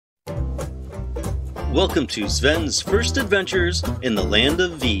Welcome to Sven's First Adventures in the Land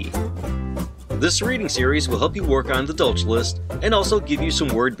of V. This reading series will help you work on the Dolch list and also give you some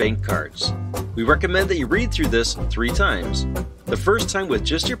word bank cards. We recommend that you read through this 3 times. The first time with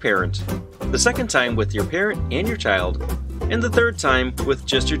just your parent, the second time with your parent and your child, and the third time with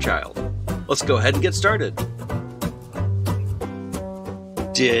just your child. Let's go ahead and get started.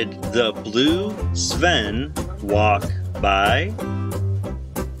 Did the blue Sven walk by?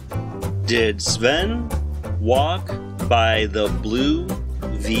 Did Sven walk by the blue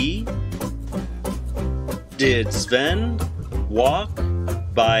V? Did Sven walk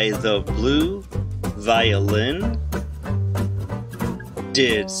by the blue violin?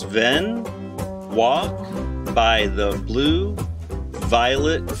 Did Sven walk by the blue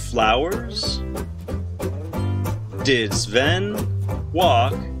violet flowers? Did Sven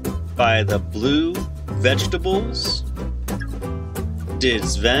walk by the blue vegetables? Did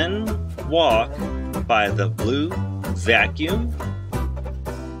Sven walk by the blue vacuum?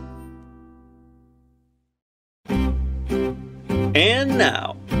 And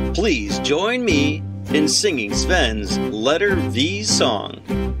now, please join me in singing Sven's letter V song.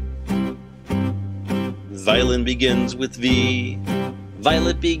 Violin begins with V,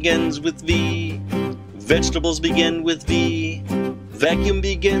 violet begins with V, vegetables begin with V, vacuum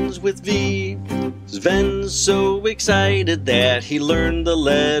begins with V. Sven's so excited that he learned the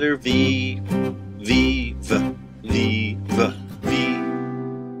letter V. V, V, V, V, V.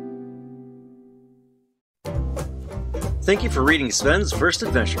 Thank you for reading Sven's First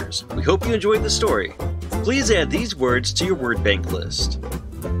Adventures. We hope you enjoyed the story. Please add these words to your word bank list.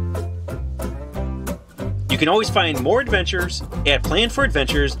 You can always find more adventures at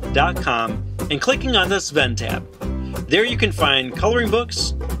planforadventures.com and clicking on the Sven tab. There you can find coloring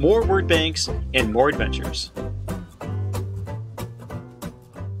books, more word banks, and more adventures.